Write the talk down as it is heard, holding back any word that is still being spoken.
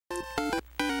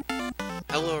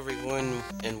Hello everyone,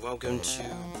 and welcome to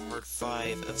Part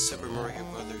 5 of Super Mario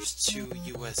Bros. 2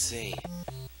 USA.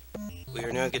 We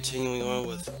are now continuing on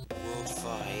with World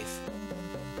 5.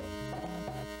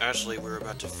 Actually, we're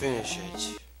about to finish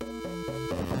it.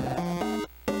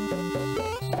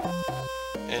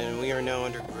 And we are now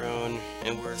underground,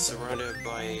 and we're surrounded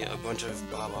by a bunch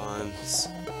of bob-ombs.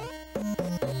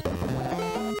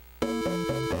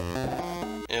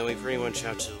 And we pretty much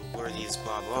have to lure these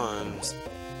bob-ombs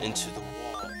into the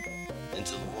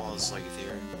walls like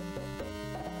there,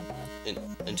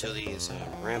 into these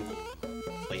ramble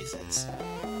places.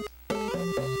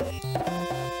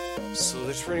 So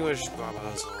there's pretty much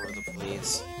bob-ombs all over the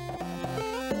place.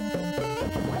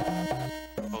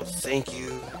 Oh, thank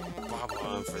you,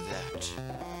 Bob-omb, for that.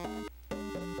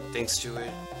 Thanks to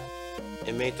it,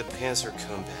 it made the Panzer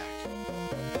come back.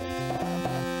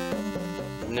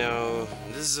 Now,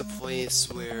 this is a place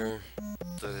where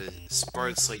the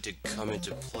sparks like to come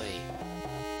into play.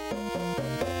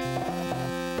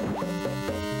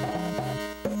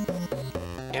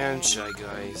 And Shy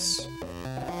Guys.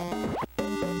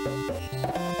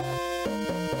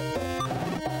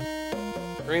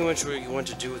 Pretty much what you want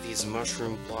to do with these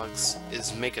mushroom blocks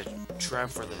is make a trap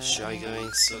for the Shy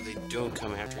Guys so they don't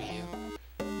come after you.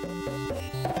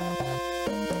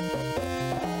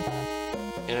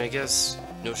 And I guess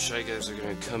no Shy Guys are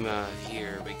gonna come out of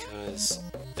here because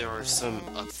there are some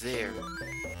up there.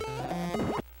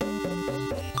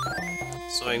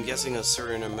 So I'm guessing a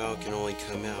certain amount can only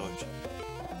come out.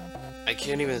 I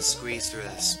can't even squeeze through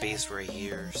that space right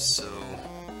here, so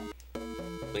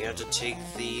we have to take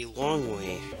the long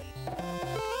way.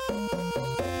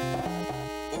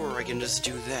 Or I can just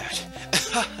do that.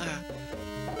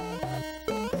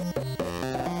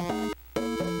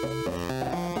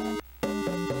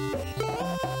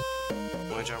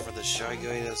 Watch out for the Shy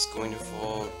Guy that's going to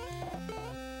fall.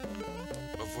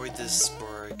 Avoid this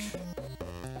spark.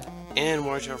 And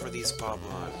watch out for these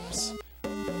bob-ombs.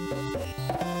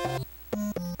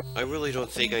 I really don't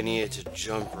think I needed to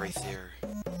jump right there.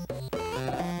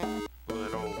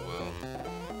 But oh well.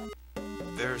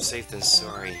 Better safe than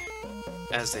sorry,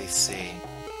 as they say.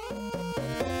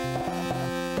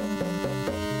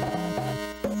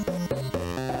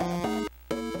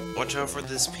 Watch out for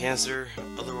this Panzer,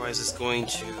 otherwise it's going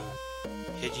to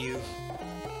hit you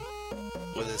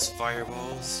with its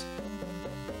fireballs.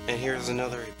 And here's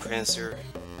another Panzer.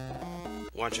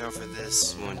 Watch out for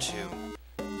this one too.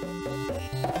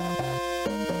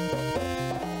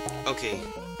 Okay,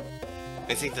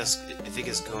 I think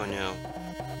it's gone now.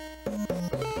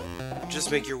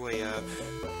 Just make your way up.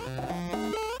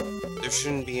 There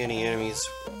shouldn't be any enemies.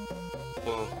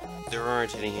 Well, there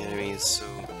aren't any enemies, so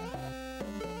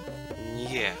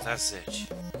yeah, that's it.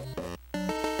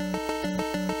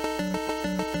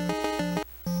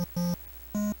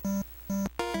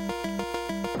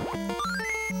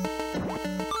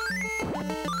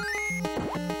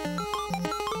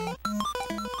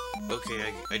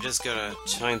 Okay, I just got a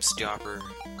time stopper.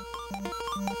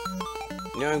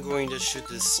 Now I'm going to shoot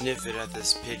this Sniffet at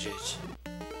this Pidgeot.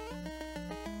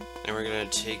 And we're gonna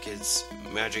take its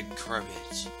magic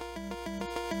carpet.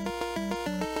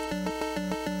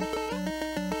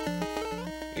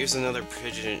 Here's another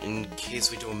Pidgeot in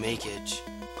case we don't make it.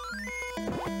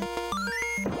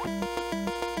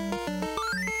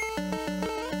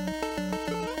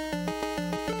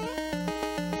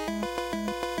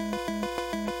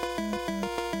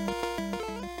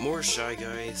 More Shy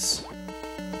Guys.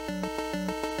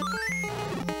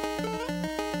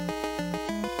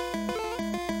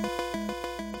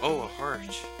 Oh, a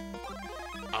heart.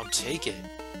 I'll take it.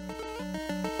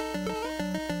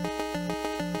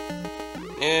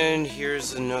 And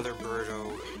here's another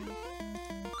Birdo.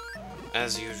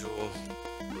 As usual.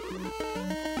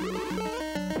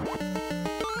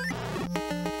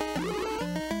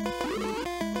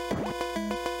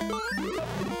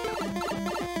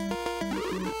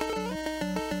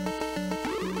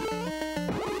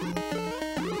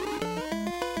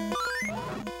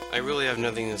 I really have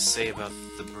nothing to say about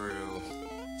the Birdo,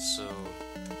 so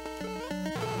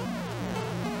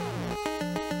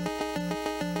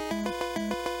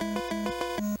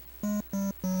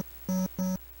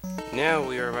now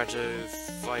we are about to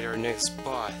fight our next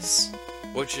boss,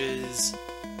 which is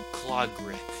Claw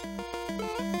Grip.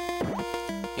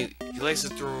 He likes to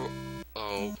throw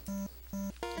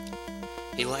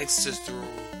he likes to throw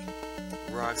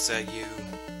rocks at you,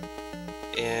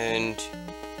 and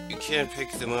you can't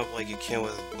pick them up like you can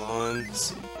with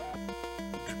bombs,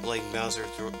 like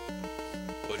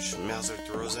which Mouser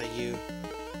throws at you.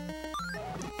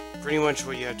 Pretty much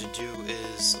what you have to do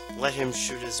is let him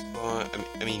shoot his bomb,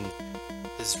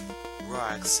 these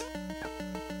rocks,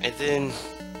 and then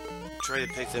try to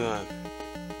pick them up.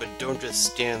 But don't just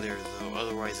stand there though,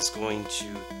 otherwise it's going to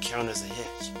count as a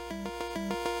hit.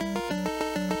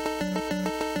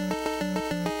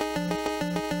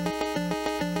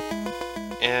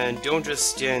 And don't just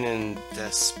stand in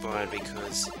that spot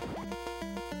because,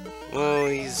 well,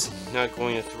 he's not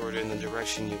going to throw it in the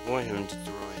direction you want him to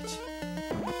throw it.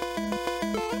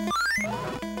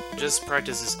 Just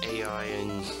practice his AI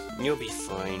and you'll be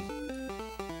fine.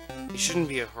 He shouldn't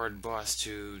be a hard boss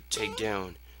to take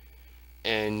down.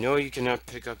 And no, you cannot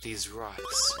pick up these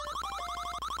rocks.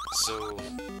 So,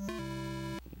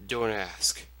 don't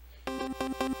ask.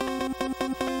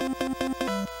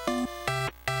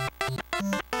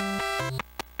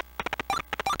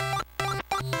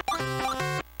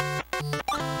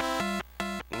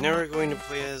 Now we're going to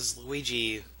play as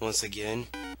Luigi once again.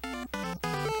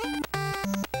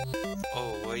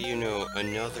 Oh, what do you know?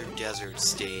 Another desert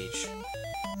stage.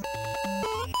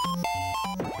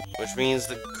 Which means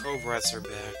the Kobrats are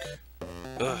back.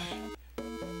 Ugh.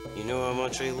 You know how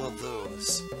much I love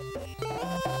those.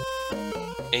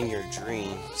 In your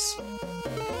dreams.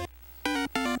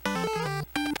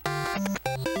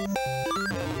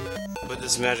 Put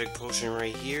this magic potion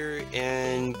right here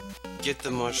and get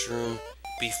the mushroom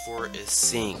before it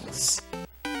sinks.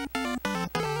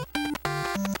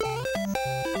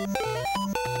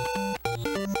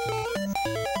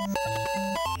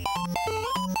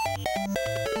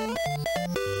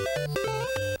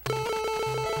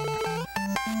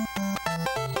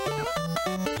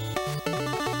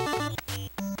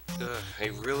 I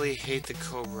really hate the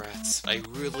Kobrats. I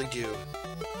really do.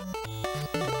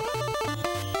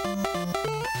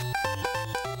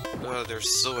 Oh, they're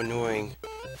so annoying.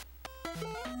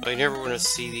 I never want to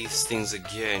see these things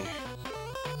again.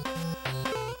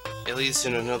 At least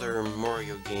in another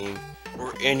Mario game,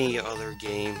 or any other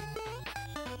game.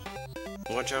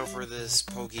 Watch out for this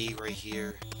Pokey right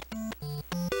here.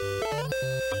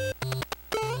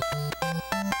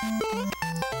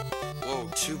 Whoa,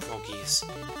 2 Pokies.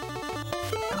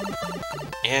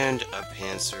 And a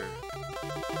Panzer.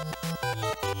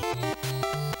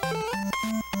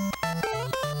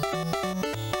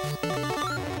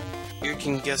 You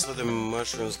can guess what the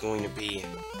mushroom's going to be.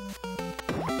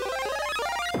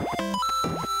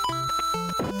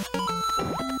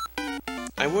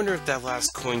 I wonder if that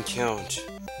last coin counts.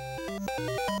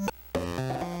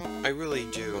 I really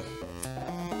do.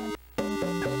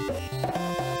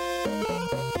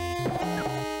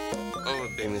 Oh, a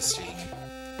big mistake.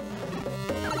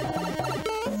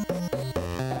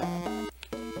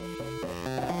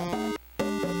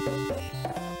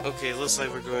 Okay, looks like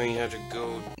we're going to have to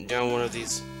go down one of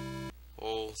these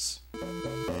holes.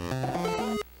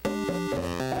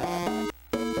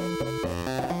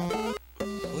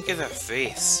 Look at that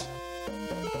face.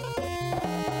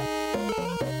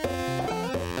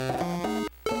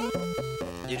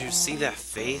 Did you see that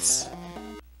face?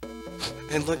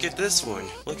 And look at this one.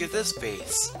 Look at this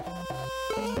face.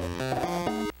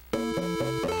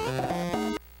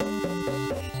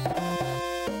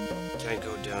 Can't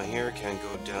go down here, can't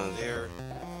go down there.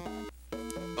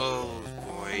 Oh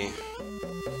boy.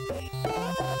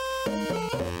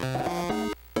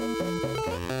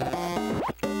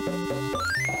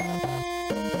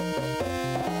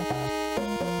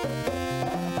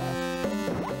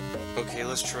 Okay,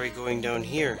 let's try going down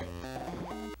here.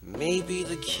 Maybe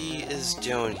the key is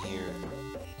down here.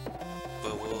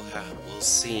 But we'll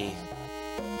see.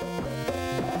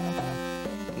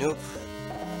 Nope.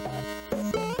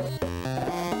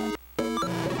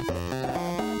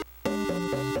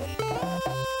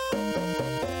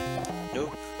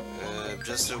 Nope.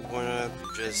 Just a one-up,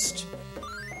 just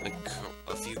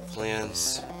a few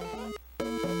plans.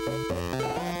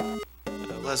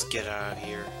 Let's get out of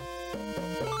here.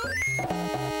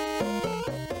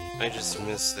 I just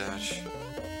missed that.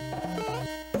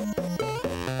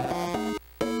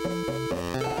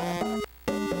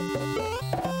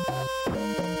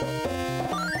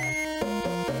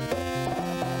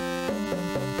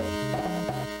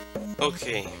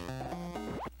 Okay.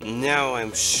 Now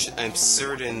I'm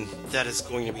certain that it's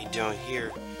going to be down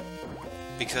here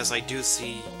because I do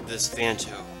see this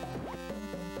Phanto.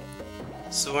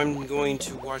 So I'm going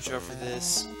to watch out for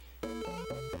this.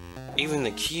 Even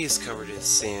the key is covered in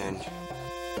sand.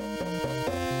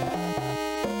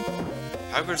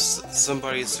 How could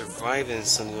somebody survive in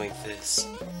something like this?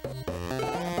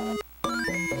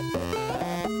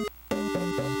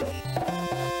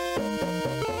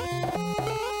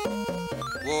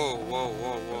 Whoa, whoa,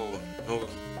 whoa, whoa. Oh.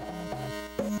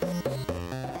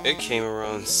 It came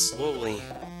around slowly.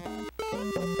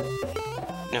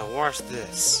 Now watch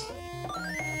this.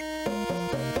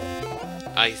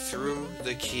 I threw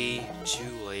the key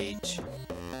too late.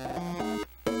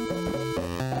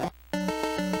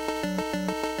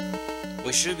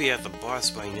 We should be at the boss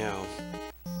by now.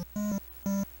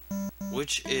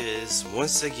 Which is,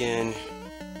 once again,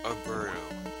 a Birdo.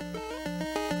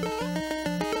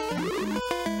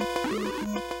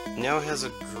 Now it has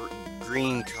a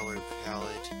green color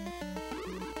palette,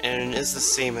 and it's the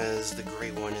same as the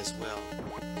gray one as well.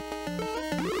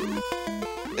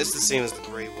 It's the same as the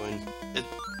gray one. It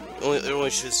only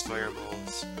shoots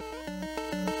fireballs.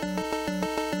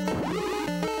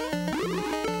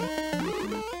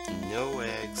 No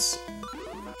eggs,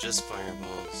 just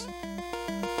fireballs.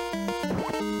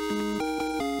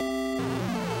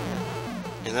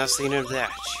 And that's the end of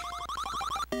that.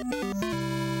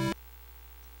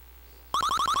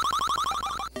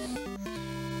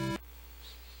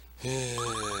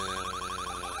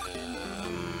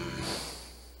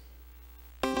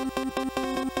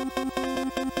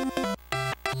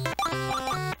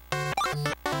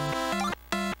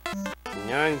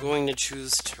 Now I'm going to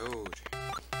choose Toad.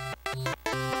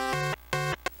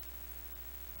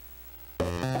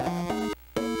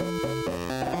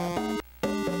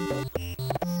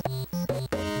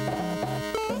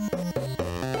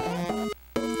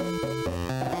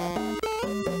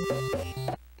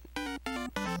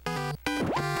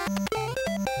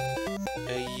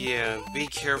 Yeah, be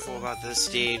careful about this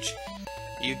stage.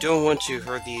 You don't want to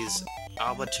hurt these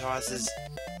albatrosses.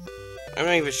 I'm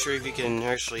not even sure if you can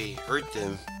actually hurt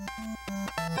them.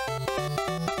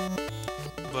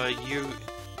 But you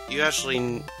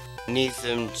actually need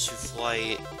them to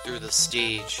fly through the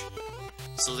stage.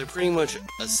 So they're pretty much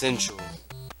essential.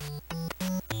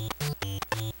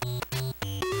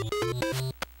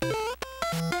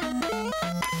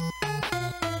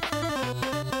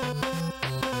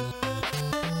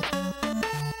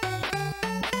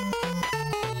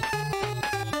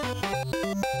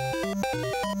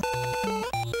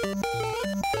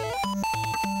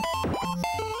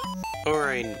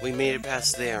 Alright, we made it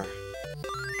past there.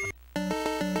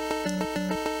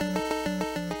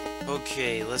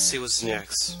 Okay, let's see what's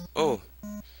next. Oh,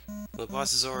 the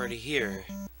boss is already here.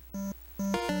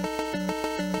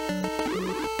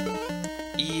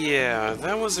 Yeah,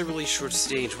 that was a really short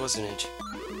stage, wasn't it?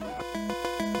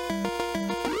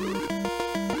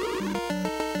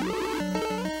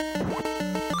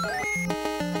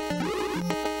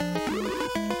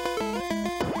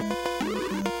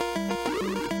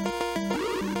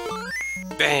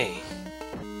 Bang!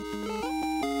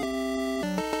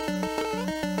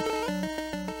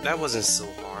 That wasn't so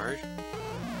hard.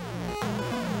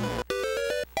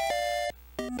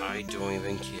 I don't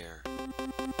even care.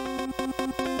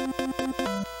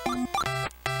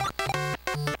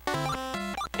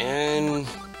 And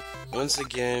once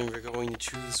again, we're going to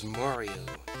choose Mario.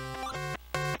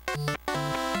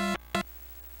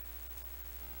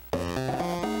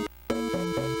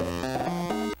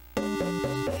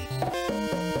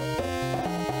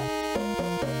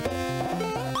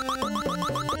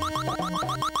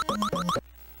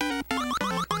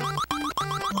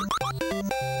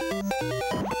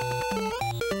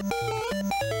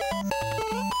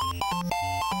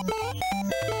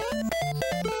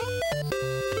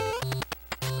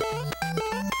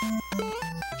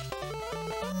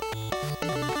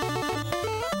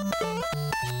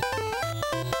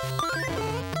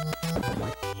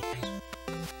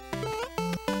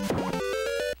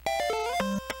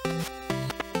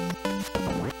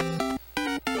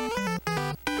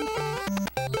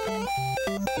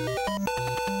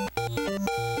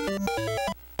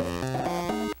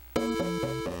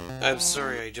 I'm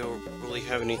sorry, I don't really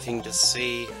have anything to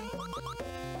say.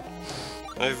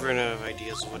 I've run out of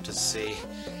ideas what to say.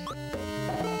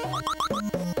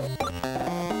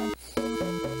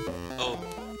 Oh,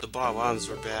 the Bob-ombs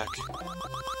were back.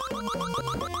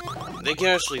 They can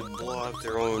actually blow up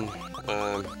their own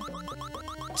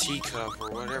teacup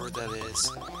or whatever that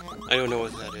is. I don't know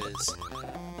what that is.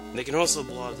 They can also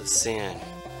blow up the sand.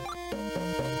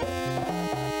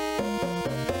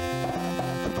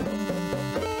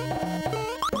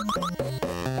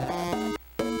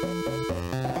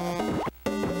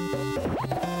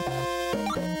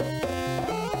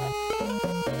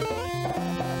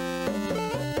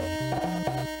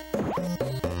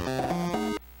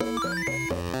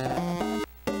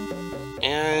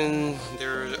 And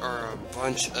there are a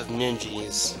bunch of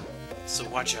ninjas, so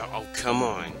watch out. Oh, come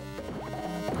on.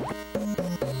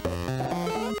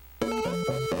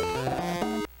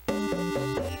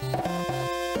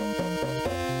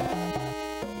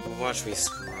 Watch me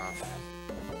screw up.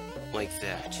 Like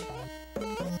that.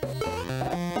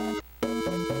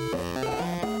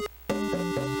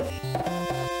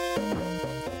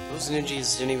 those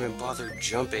ninjas didn't even bother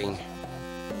jumping.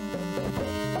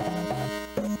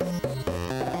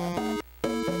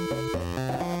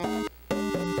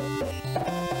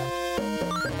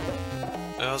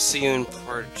 I'll see you in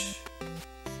part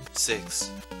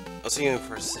 6. I'll see you in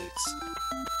part 6.